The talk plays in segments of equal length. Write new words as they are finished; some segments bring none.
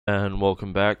And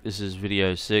welcome back. This is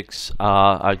video 6.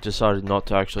 I decided not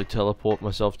to actually teleport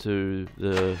myself to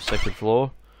the second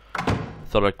floor.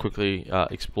 Thought I'd quickly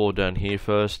explore down here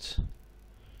first.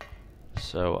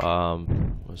 So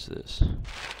what's this?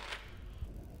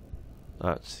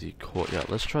 That's the courtyard.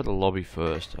 Let's try the lobby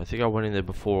first. I think I went in there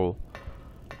before.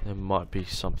 There might be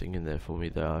something in there for me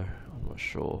though. I'm not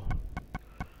sure.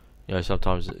 You know,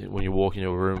 sometimes when you walk into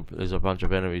a room, there's a bunch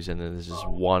of enemies, and then there's this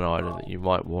one item that you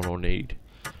might want or need.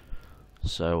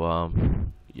 So,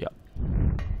 yeah.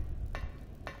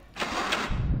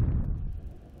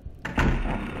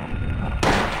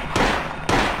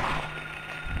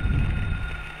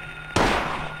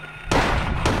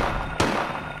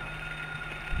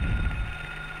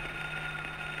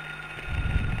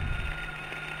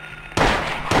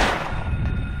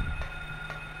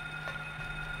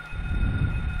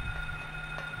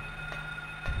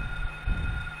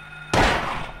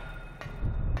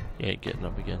 Yeah, getting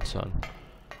up again, son.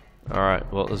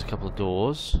 Alright, well, there's a couple of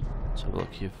doors. Let's have a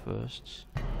look here first.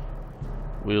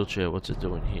 Wheelchair, what's it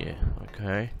doing here?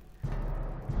 Okay.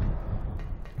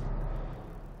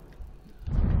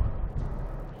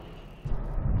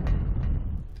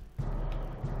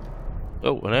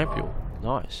 Oh, an ampule.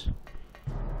 Nice.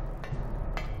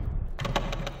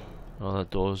 Oh, that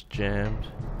door's jammed.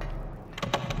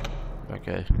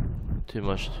 Okay. Too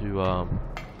much to,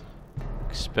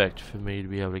 expect for me to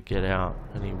be able to get out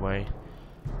anyway.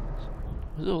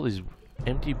 Look at all these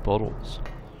empty bottles.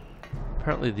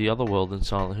 Apparently the other world in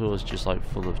Silent Hill is just like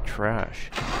full of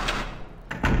trash.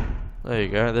 There you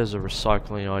go, there's a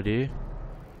recycling idea.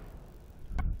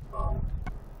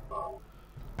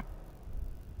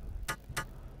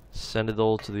 Send it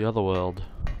all to the other world.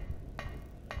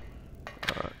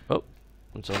 Alright, oh,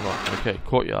 it's unlocked. Okay,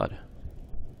 courtyard.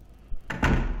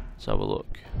 Let's have a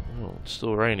look. Oh, it's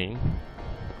still raining.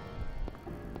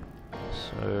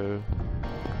 So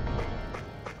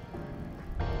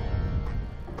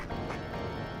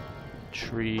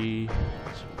tree,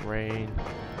 some rain,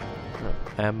 no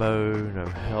ammo, no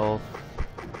health.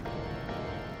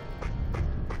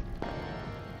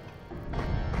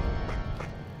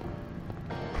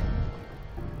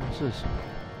 What's this?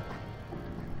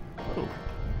 Oh.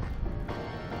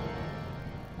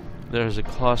 There's a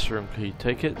classroom key.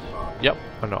 Take it? Yep,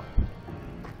 why not?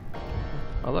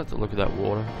 I like the look of that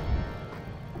water.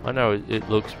 I know it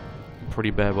looks pretty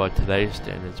bad by today's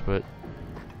standards, but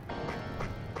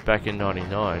back in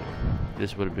 '99,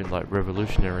 this would have been like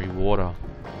revolutionary water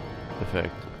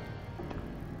effect.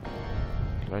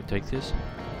 Can I take this?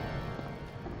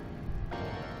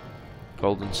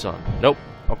 Golden sun. Nope.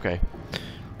 Okay.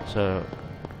 So,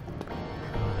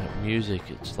 oh, that music,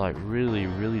 it's like really,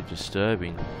 really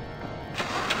disturbing.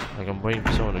 Like I'm waiting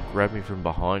for someone to grab me from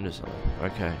behind or something.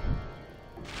 Okay.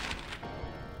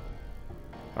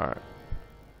 Alright.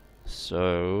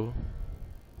 So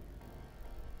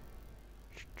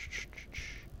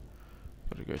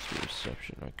gotta go through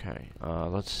reception. Okay.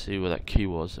 Let's see where that key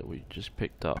was that we just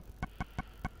picked up.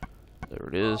 There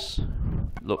it is.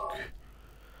 Look.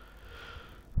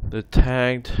 The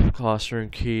tagged classroom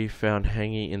key found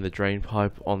hanging in the drain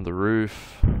pipe on the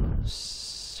roof. 2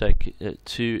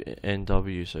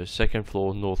 NW, so second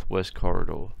floor northwest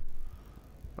corridor.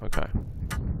 Okay.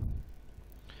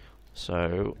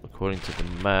 So, according to the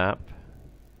map,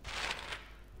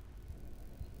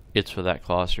 it's for that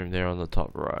classroom there on the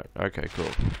top right. Okay, cool.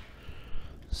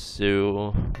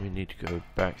 So, we need to go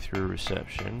back through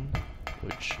reception,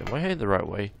 which, am I heading the right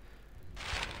way?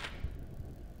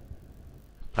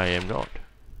 I am not.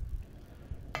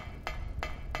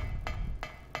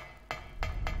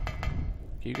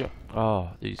 You go.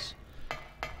 Oh, these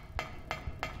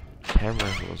camera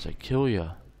angles, they kill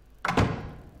ya.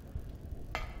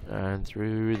 And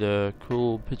through the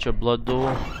cool picture blood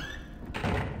door.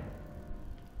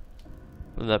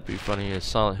 Wouldn't that be funny? A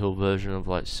Silent Hill version of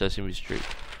like Sesame Street.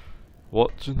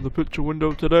 What's in the picture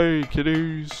window today,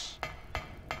 kiddies?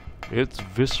 It's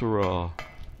Viscera.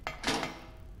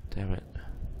 Damn it.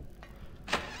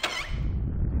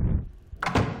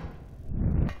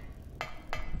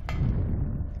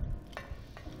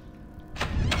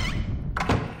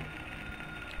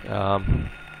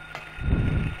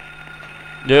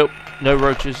 Nope, no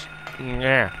roaches.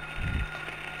 Nah.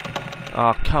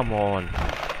 Oh, come on.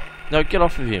 No, get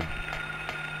off of him.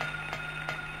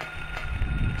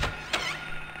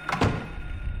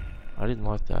 I didn't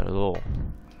like that at all.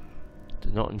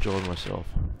 Did not enjoy myself.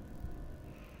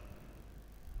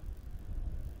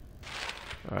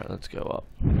 Alright, let's go up.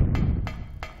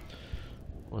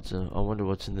 I wonder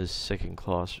what's in this second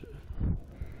class.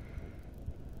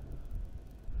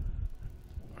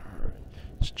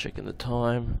 Just checking the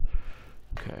time.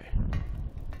 Okay.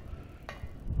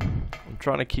 I'm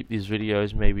trying to keep these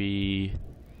videos maybe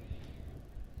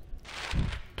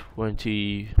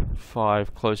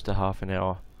 25, close to half an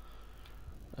hour.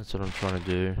 That's what I'm trying to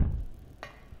do.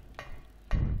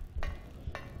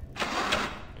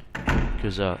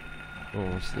 Because, oh,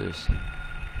 what's this?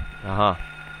 Uh-huh.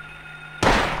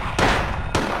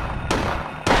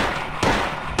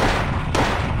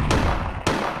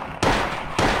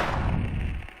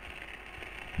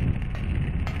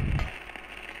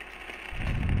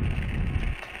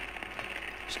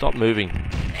 Stop moving.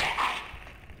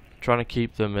 Trying to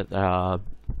keep them at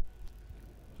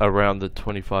around the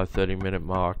 25-30 minute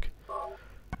mark,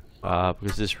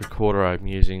 because this recorder I'm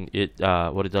using, it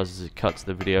what it does is it cuts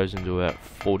the videos into about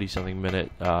 40-something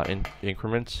minute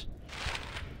increments,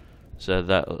 so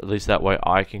that at least that way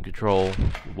I can control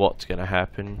what's going to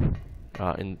happen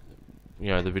in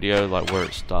the video, like where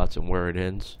it starts and where it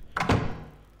ends. I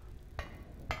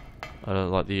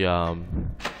don't like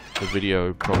the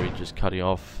video probably just cutting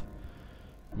off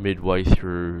midway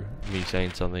through me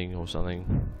saying something or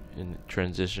something and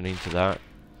transitioning to that.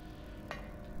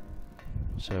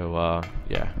 So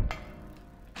yeah,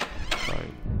 try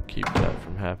and keep that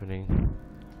from happening.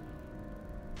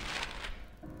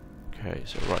 Okay,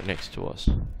 so right next to us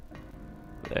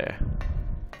there.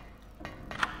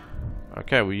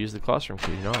 Okay, we use the classroom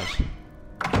key. Nice.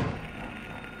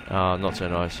 Not so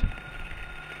nice.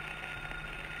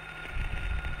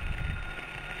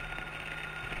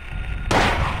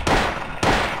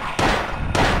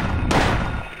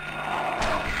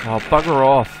 Oh, bugger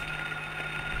off.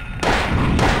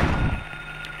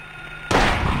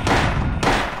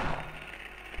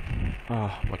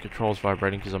 Oh, my control's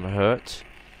vibrating because I'm hurt.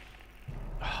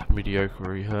 Oh,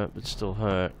 mediocre hurt, but still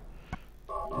hurt.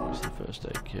 Where's the first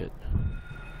aid kit?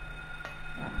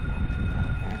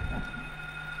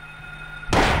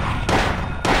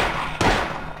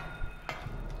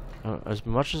 As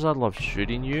much as I love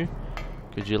shooting you,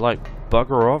 could you like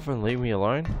bugger off and leave me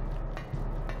alone?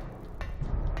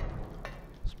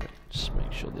 Just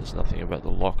make sure there's nothing about the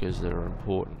lockers that are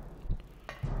important.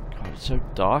 God, it's so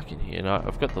dark in here, and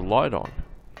I've got the light on.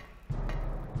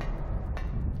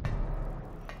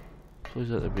 Please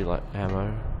let there be like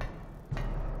ammo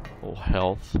or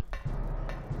health.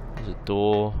 There's a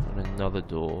door and another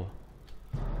door.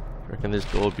 Do you reckon this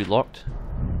door would be locked?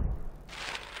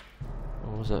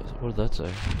 What was that? What did that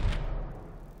say?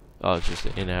 Oh, it's just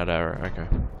an in-out arrow. Okay.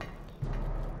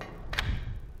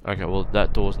 Okay, well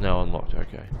that door's now unlocked.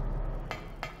 Okay.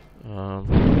 I'm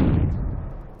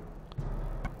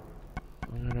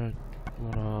gonna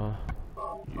wanna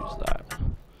use that.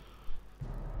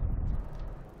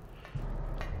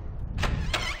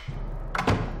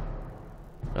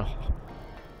 Oh,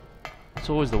 it's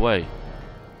always the way.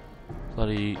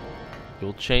 Bloody,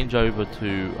 you'll change over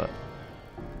to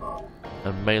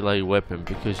a melee weapon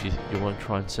because you want to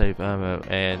try and save ammo,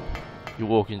 and you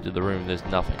walk into the room, there's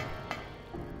nothing.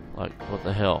 Like, what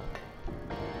the hell?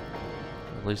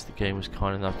 At least the game was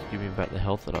kind enough to give me back the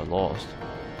health that I lost.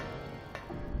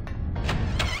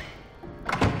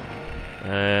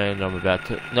 And I'm about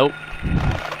to... Nope.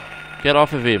 Get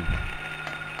off of him,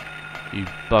 you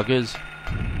buggers.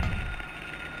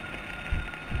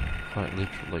 Quite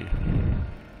literally.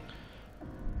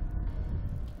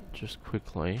 Just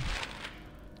quickly.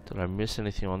 Did I miss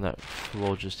anything on that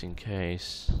floor just in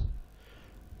case?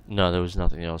 No, there was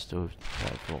nothing else to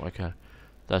that floor. Okay.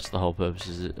 That's the whole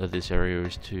purpose of this area,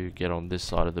 is to get on this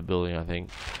side of the building, I think.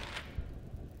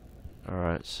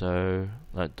 Alright, so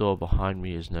that door behind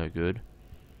me is no good.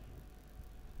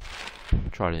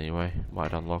 Try it anyway,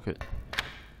 might unlock it.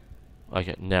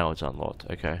 Okay, now it's unlocked,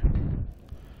 okay.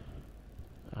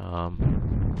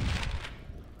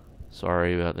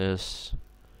 Sorry about this.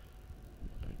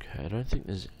 Okay, I don't think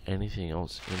there's anything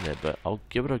else in there, but I'll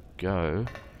give it a go.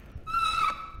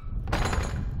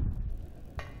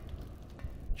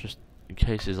 Just in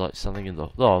case there's like something in the...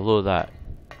 Oh, look at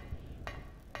that.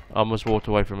 I almost walked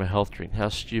away from a health drink. How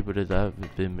stupid would that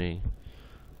have been me?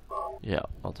 Yeah,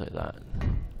 I'll take that.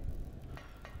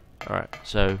 Alright,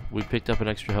 so we picked up an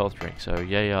extra health drink, so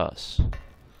yay us.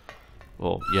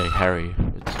 Well, yay Harry.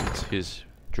 It's his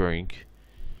drink.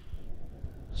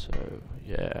 So,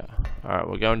 yeah. Alright,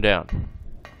 we're going down.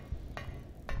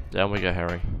 Down we go,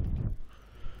 Harry.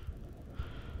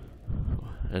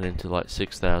 And into like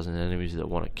 6,000 enemies that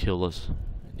want to kill us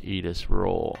and eat us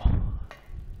raw.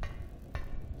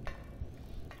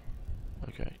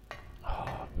 Okay.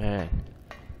 Oh, man.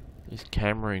 These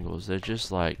camera angles, they're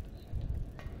just like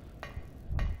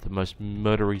the most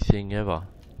murdery thing ever.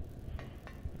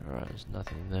 Alright, there's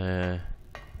nothing there.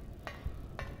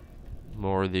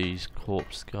 more of these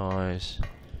corpse guys.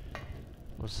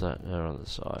 What's that there on the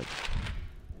side?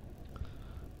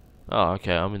 Oh,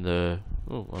 okay, I'm in the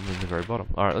very bottom.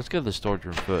 Alright, let's go to the storage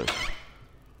room first.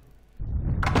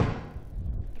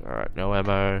 Alright, no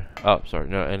ammo. Oh, sorry,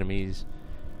 no enemies.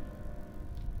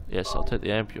 Yes, I'll take the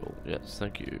ampule. Yes,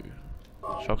 thank you.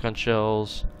 Shotgun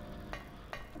shells.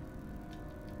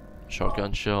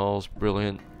 Shotgun shells,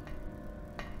 brilliant.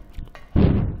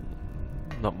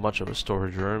 Not much of a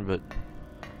storage room, but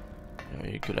you know,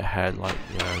 you could have had like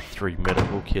 3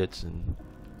 medical kits and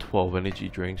 12 energy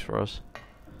drinks for us.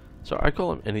 So I call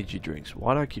them energy drinks.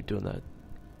 Why do I keep doing that?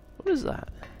 What is that?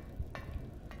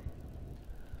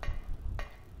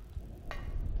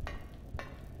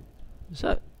 Is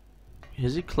that?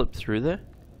 Has he clipped through there?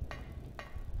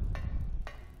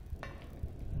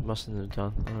 Mustn't have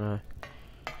done. I don't know.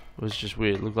 It was just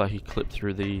weird. It looked like he clipped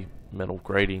through the metal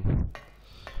grating.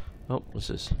 Oh, what's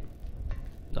this?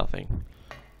 Nothing.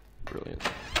 Brilliant.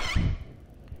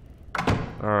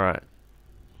 Alright.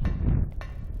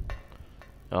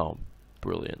 Oh,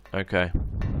 brilliant. Okay.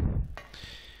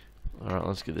 Alright,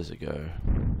 let's give this a go.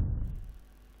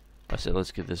 I said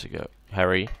let's give this a go.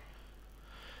 Harry.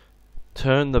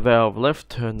 Turn the valve left,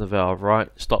 turn the valve right,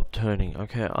 stop turning.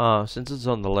 Okay, since it's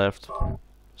on the left,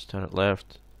 let's turn it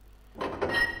left.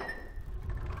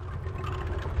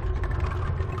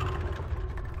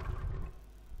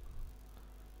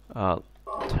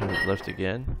 Turn it left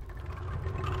again.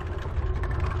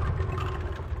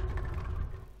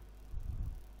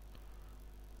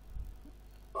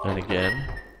 And again.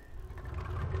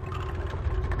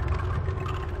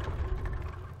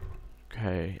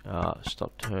 Okay,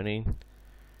 stop turning.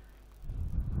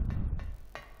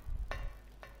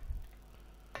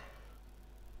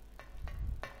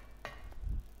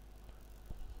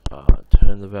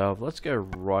 Turn the valve. Let's go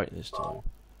right this time.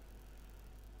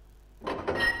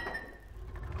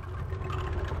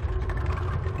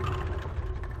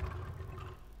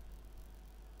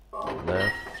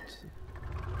 Left.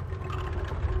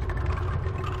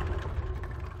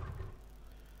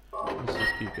 Let's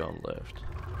just keep going left.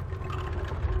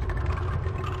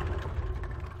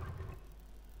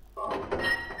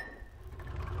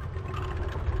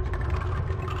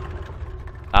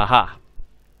 Aha!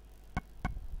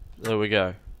 There we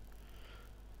go.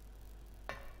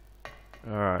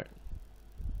 Alright.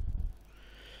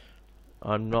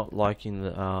 I'm not liking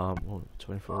the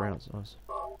 24 rounds, nice.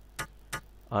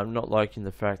 I'm not liking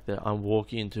the fact that I'm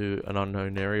walking into an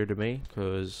unknown area to me,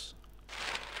 because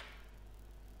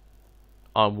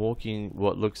I'm walking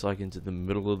what looks like into the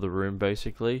middle of the room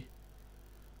basically.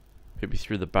 Maybe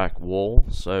through the back wall,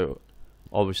 so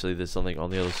obviously there's something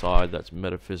on the other side that's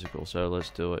metaphysical, so let's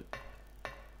do it.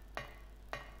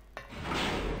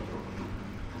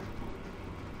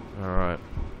 Alright.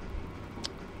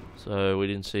 So we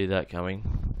didn't see that coming.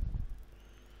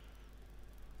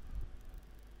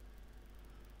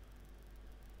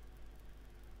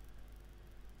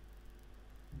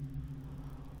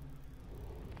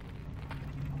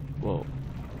 Whoa.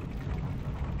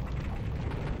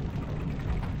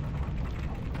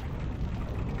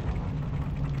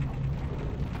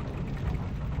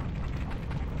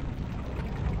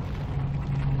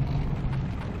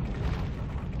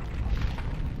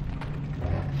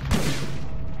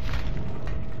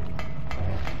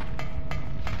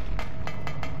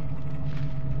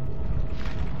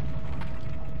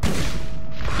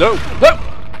 No! No!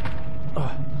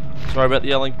 Oh, sorry about the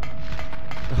yelling.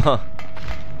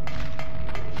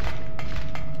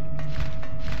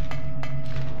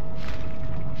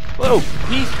 Whoa!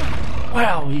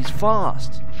 Wow, he's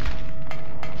fast.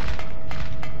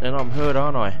 And I'm hurt,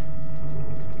 aren't I?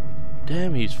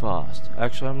 Damn, he's fast.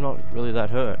 Actually, I'm not really that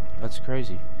hurt. That's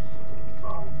crazy.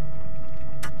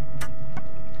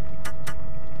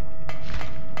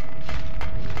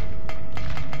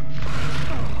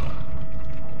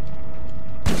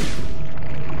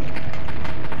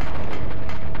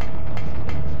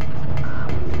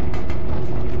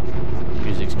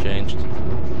 Music's changed.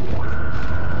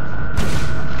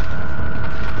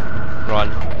 Run.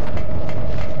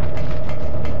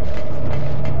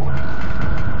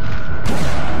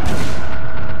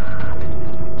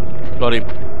 Got him.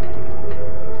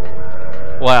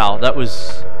 Wow, that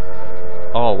was...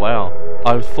 Oh, wow.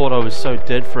 I thought I was so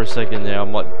dead for a second there.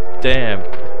 I'm like, damn.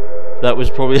 That was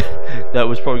probably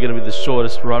going to be the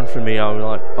shortest run for me. I'm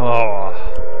like, oh.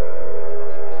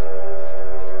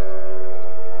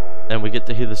 And we get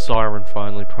to hear the siren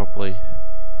finally properly.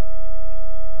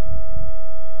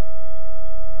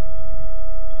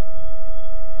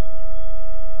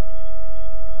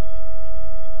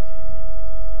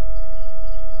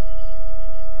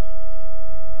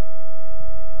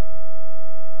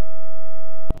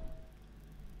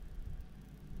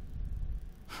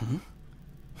 Huh?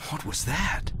 What was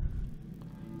that?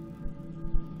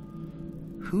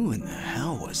 Who in the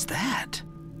hell was that?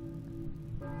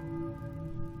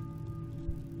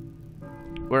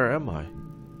 Where am I?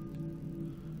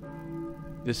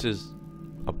 This is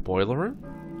a boiler room?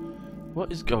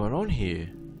 What is going on here?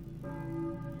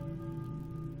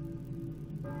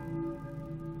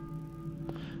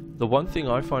 The one thing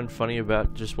I find funny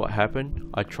about just what happened,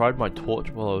 I tried my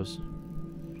torch while I was...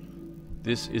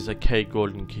 This is a K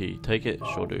Gordon key. Take it?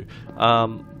 Sure do.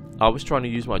 I was trying to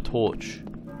use my torch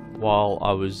while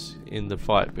I was in the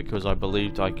fight because I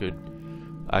believed I could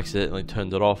accidentally turn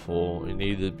it off or it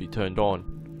needed to be turned on.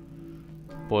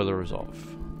 Boiler is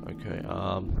off. Okay,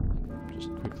 just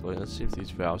quickly, let's see if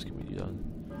these valves can be done.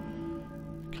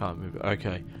 Can't move it.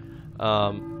 Okay.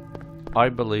 I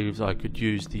believed I could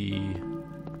use the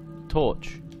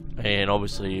torch. And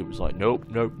obviously it was like, nope,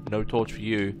 nope, no torch for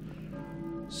you.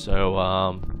 So,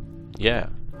 yeah.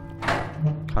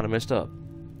 Kinda messed up.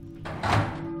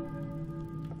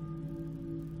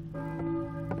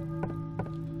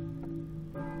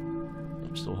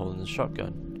 I'm still holding the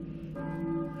shotgun.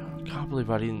 I can't believe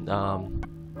I didn't,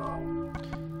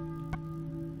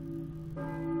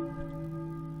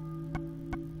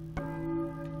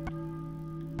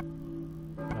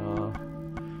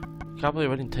 can't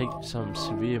believe I didn't take some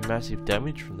severe massive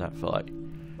damage from that fight.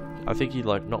 I think he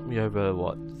like knocked me over,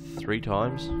 what, 3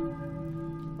 times?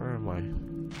 Where am I?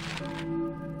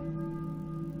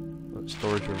 That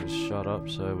storage room is shut up,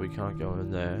 so we can't go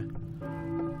in there.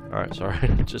 Alright, sorry,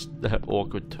 just that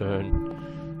awkward turn.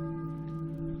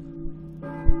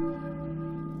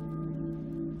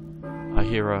 I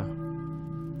hear a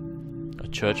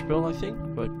church bell, I think,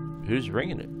 but who's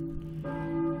ringing it?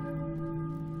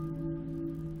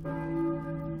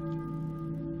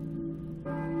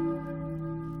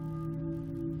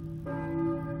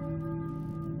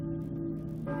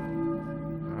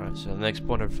 So the next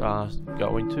point of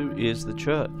going to is the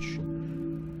church,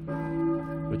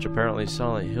 which apparently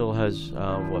Silent Hill has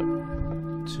what,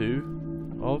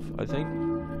 2 of, I think.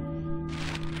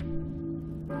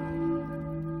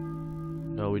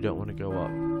 No, we don't want to go up.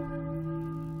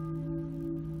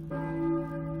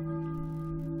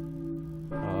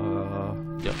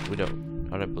 Yep, we don't.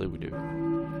 I don't believe we do,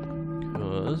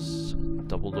 because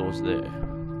double doors there.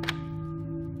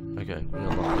 Okay, we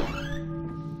unlocked it.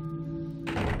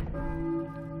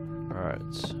 Alright.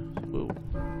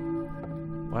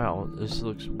 Wow, this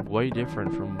looks way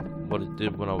different from what it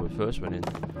did when I first went in.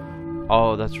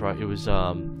 Oh, that's right, it was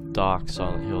dark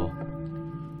Silent Hill.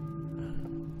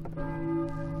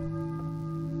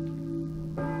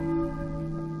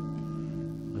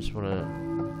 I just want to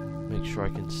make sure I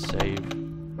can save.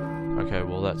 Okay,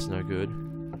 well that's no good.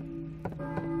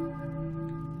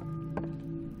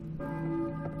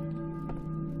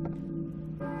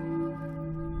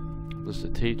 List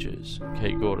of teachers,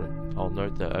 K. Gordon. I'll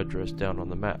note that address down on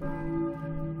the map.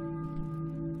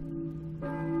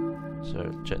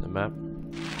 So, check the map.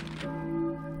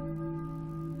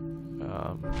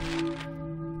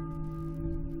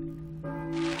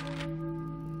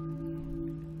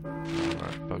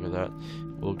 Alright, bugger that.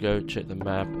 We'll go check the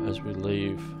map as we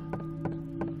leave.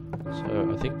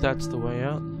 So, I think that's the way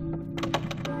out.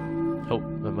 Oh,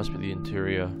 that must be the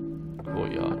interior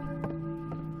courtyard.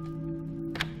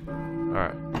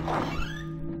 Alright.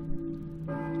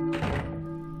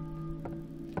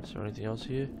 Is there anything else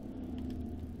here?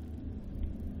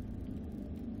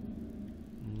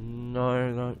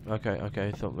 No, no. Okay, okay.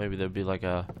 I thought maybe there'd be like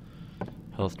a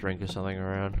health drink or something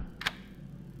around.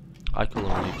 I call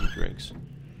them energy drinks.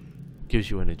 Gives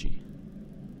you energy.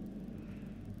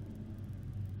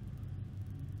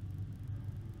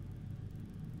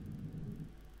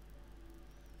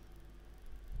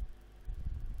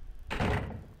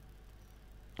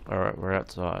 Alright, we're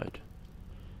outside.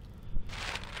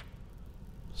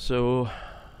 So,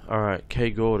 alright, K.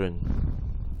 Gordon.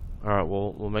 Alright,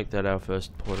 we'll make that our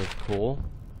first port of call.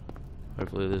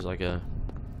 Hopefully there's like a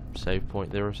save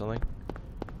point there or something.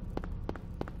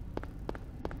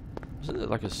 Isn't there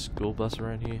like a school bus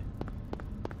around here?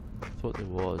 I thought there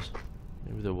was.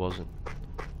 Maybe there wasn't.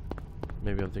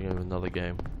 Maybe I'm thinking of another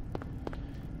game.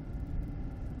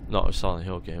 Not a Silent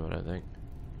Hill game, I don't think.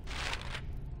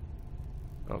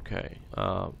 Okay,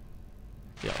 yeah,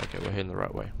 okay, we're heading the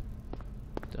right way.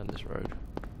 Down this road.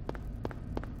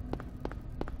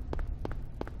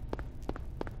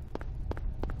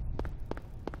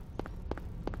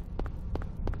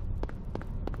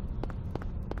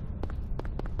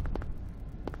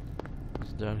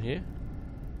 It's down here.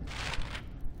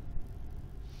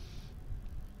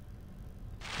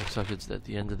 Looks like it's at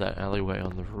the end of that alleyway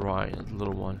on the right, the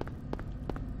little one.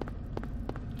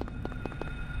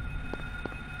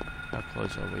 How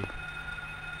close are we?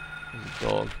 There's a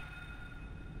dog.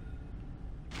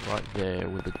 Right there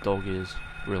where the dog is.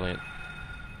 Brilliant.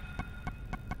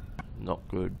 Not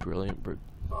good, brilliant, but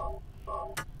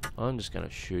I'm just gonna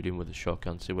shoot him with a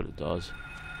shotgun, see what it does.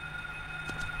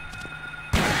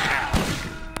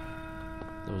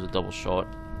 There was a double shot.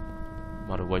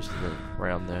 Might have wasted a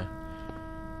round there.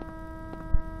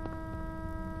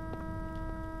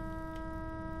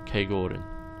 K. Gordon.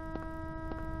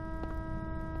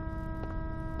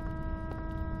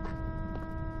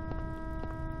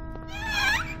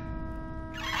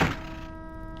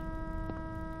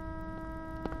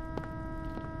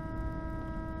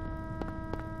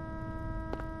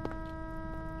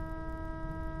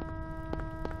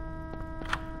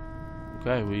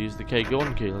 Okay, we use the K.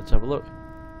 Gordon key. Let's have a look.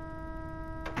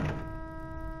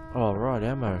 Oh, right,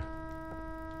 ammo.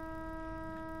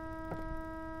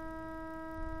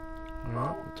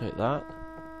 Alright, we'll take that.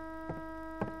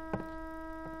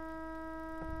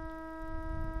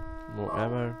 More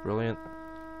ammo, brilliant.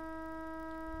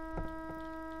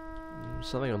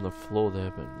 Something on the floor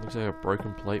there, but looks like a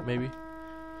broken plate maybe.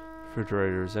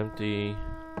 Refrigerator is empty.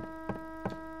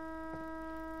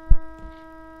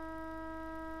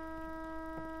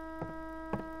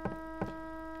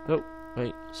 Oh,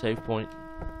 wait, save point.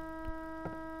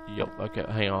 Yup, okay,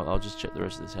 hang on, I'll just check the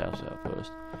rest of this house out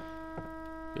first.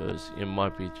 Because it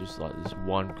might be just like this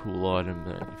one cool item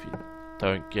that if you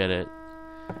don't get it,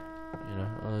 you know,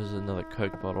 oh, there's another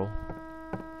Coke bottle.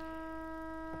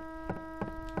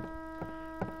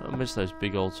 I miss those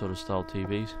big old sort of style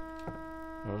TVs.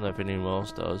 I don't know if anyone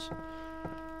else does.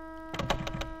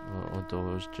 Oh, my door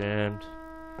was jammed.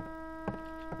 Oh,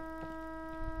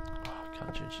 I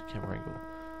can't change the camera angle.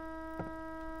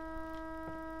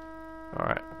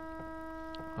 Alright.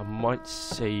 I might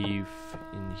save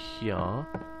in here.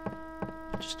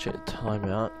 Just check the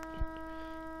timeout.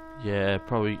 Yeah,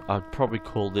 I'd probably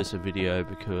call this a video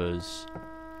because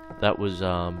that was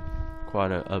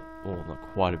quite a well, not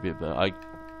quite a bit, but I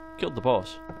killed the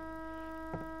boss.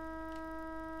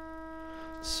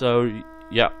 So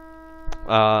yeah,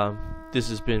 this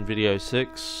has been video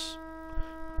 6.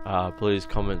 Please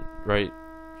comment, rate,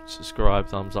 subscribe,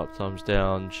 thumbs up, thumbs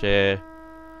down, share.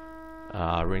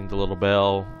 Ring the little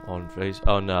bell on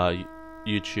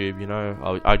YouTube. You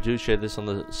know, I do share this on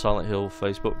the Silent Hill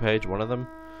Facebook page, one of them.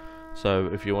 So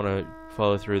if you want to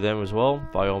follow through them as well,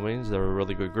 by all means, they're a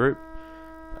really good group.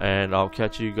 And I'll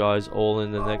catch you guys all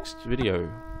in the next video.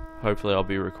 Hopefully I'll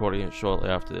be recording it shortly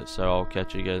after this, so I'll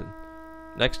catch you again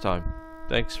next time.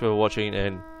 Thanks for watching,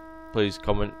 and please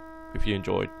comment if you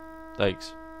enjoyed.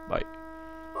 Thanks. Bye.